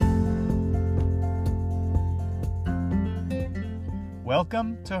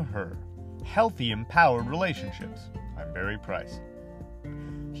Welcome to Her, Healthy Empowered Relationships. I'm Barry Price.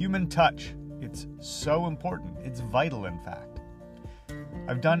 Human touch, it's so important. It's vital, in fact.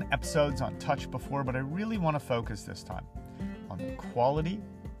 I've done episodes on touch before, but I really want to focus this time on the quality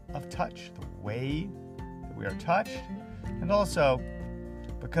of touch, the way that we are touched, and also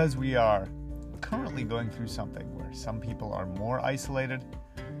because we are currently going through something where some people are more isolated,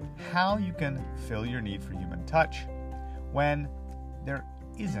 how you can fill your need for human touch when there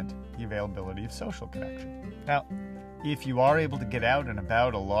isn't the availability of social connection. Now, if you are able to get out and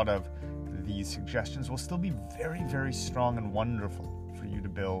about, a lot of these suggestions will still be very, very strong and wonderful for you to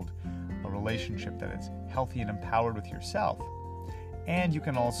build a relationship that is healthy and empowered with yourself. And you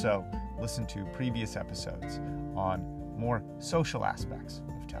can also listen to previous episodes on more social aspects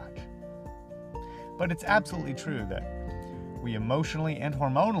of touch. But it's absolutely true that we emotionally and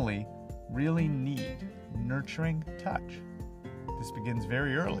hormonally really need nurturing touch. This begins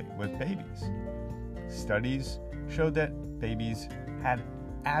very early with babies. Studies showed that babies had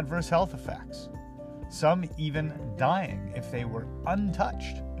adverse health effects, some even dying if they were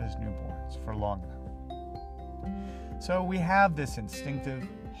untouched as newborns for long enough. So we have this instinctive,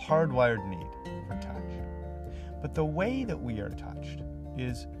 hardwired need for touch. But the way that we are touched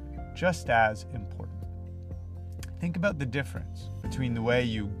is just as important. Think about the difference between the way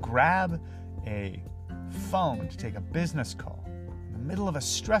you grab a phone to take a business call in the middle of a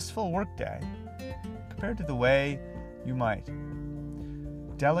stressful workday compared to the way you might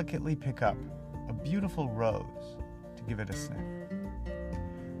delicately pick up a beautiful rose to give it a sniff.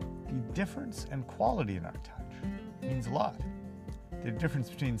 The difference and quality in our touch means a lot. The difference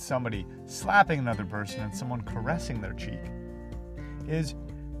between somebody slapping another person and someone caressing their cheek is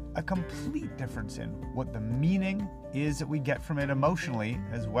a complete difference in what the meaning is that we get from it emotionally,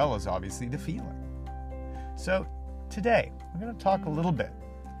 as well as obviously the feeling. So today, we're going to talk a little bit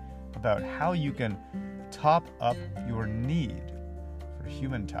about how you can top up your need for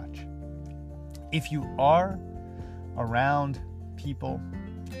human touch. If you are around people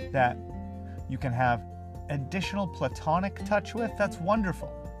that you can have additional platonic touch with, that's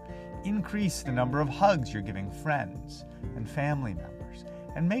wonderful. Increase the number of hugs you're giving friends and family members,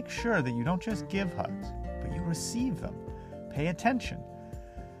 and make sure that you don't just give hugs, but you receive them. Pay attention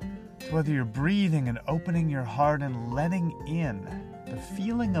to whether you're breathing and opening your heart and letting in the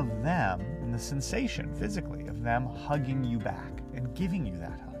feeling of them and the sensation physically of them hugging you back and giving you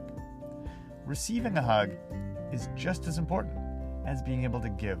that hug. Receiving a hug is just as important as being able to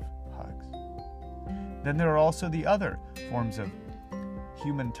give hugs. Then there are also the other forms of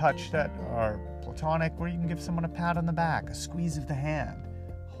human touch that are platonic, where you can give someone a pat on the back, a squeeze of the hand.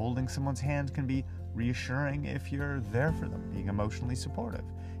 Holding someone's hand can be reassuring if you're there for them, being emotionally supportive.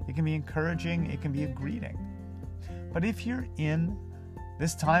 It can be encouraging, it can be a greeting. But if you're in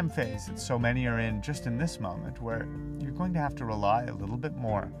this time phase that so many are in just in this moment, where you're going to have to rely a little bit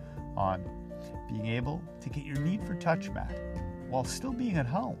more on being able to get your need for touch met while still being at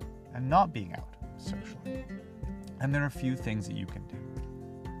home and not being out socially. And there are a few things that you can do.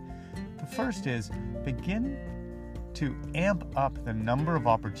 The first is begin to amp up the number of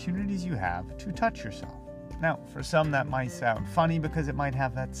opportunities you have to touch yourself. Now, for some that might sound funny because it might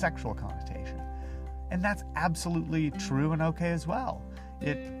have that sexual connotation. And that's absolutely true and okay as well.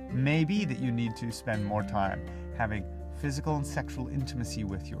 It may be that you need to spend more time having physical and sexual intimacy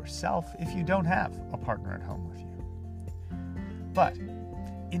with yourself if you don't have a partner at home with you. But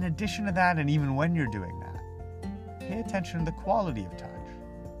in addition to that, and even when you're doing that, pay attention to the quality of touch.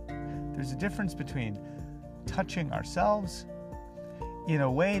 There's a difference between touching ourselves in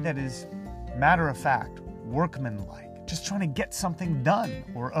a way that is matter-of-fact, workmanlike, just trying to get something done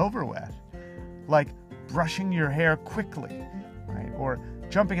or over with, like brushing your hair quickly, right? Or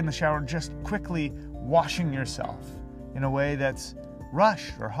jumping in the shower, just quickly washing yourself in a way that's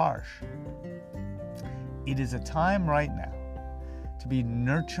rushed or harsh. It is a time right now to be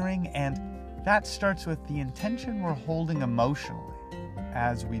nurturing, and that starts with the intention we're holding emotionally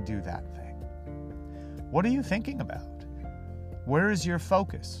as we do that thing. What are you thinking about? Where is your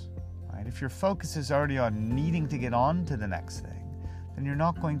focus? Right? If your focus is already on needing to get on to the next thing, then you're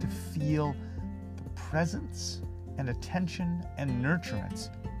not going to feel the presence and attention and nurturance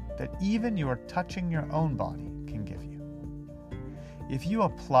that even your touching your own body can give you. If you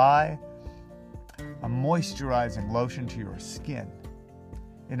apply a moisturizing lotion to your skin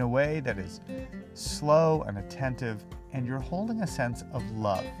in a way that is slow and attentive, and you're holding a sense of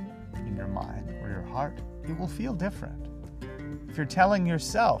love in your mind or your heart, it will feel different. If you're telling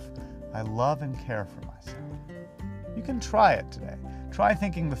yourself, I love and care for myself, you can try it today. Try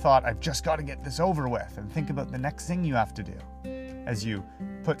thinking the thought, I've just got to get this over with, and think about the next thing you have to do. as you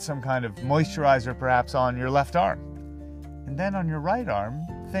put some kind of moisturizer perhaps on your left arm. And then on your right arm,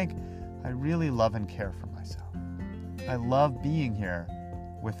 think, I really love and care for myself. I love being here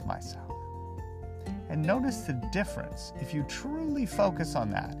with myself. And notice the difference if you truly focus on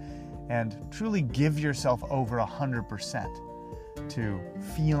that and truly give yourself over 100% to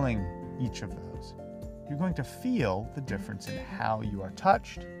feeling each of those. You're going to feel the difference in how you are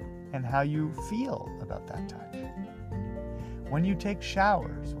touched and how you feel about that touch. When you take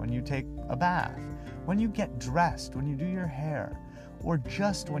showers, when you take a bath, when you get dressed, when you do your hair, or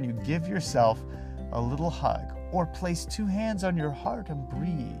just when you give yourself a little hug or place 2 hands on your heart and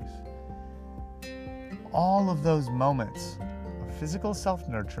breathe. All of those moments of physical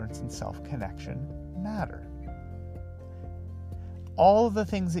self-nurturance and self-connection matter. All of the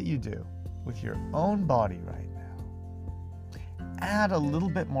things that you do with your own body right now, add a little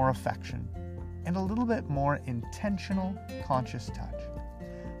bit more affection and a little bit more intentional, conscious touch.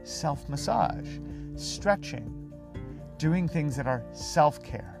 Self-massage, stretching, doing things that are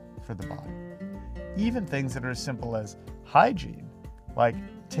self-care for the body. Even things that are as simple as hygiene, like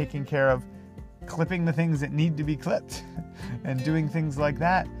taking care of clipping the things that need to be clipped and doing things like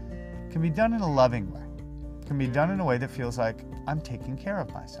that, can be done in a loving way. Can be done in a way that feels like I'm taking care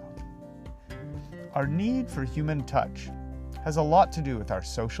of myself. Our need for human touch has a lot to do with our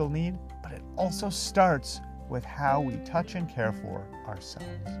social need, but it also starts with how we touch and care for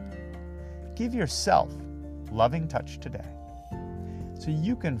ourselves. Give yourself loving touch today so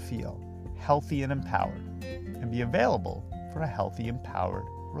you can feel healthy and empowered and be available for a healthy, empowered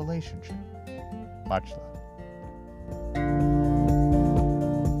relationship. Much love.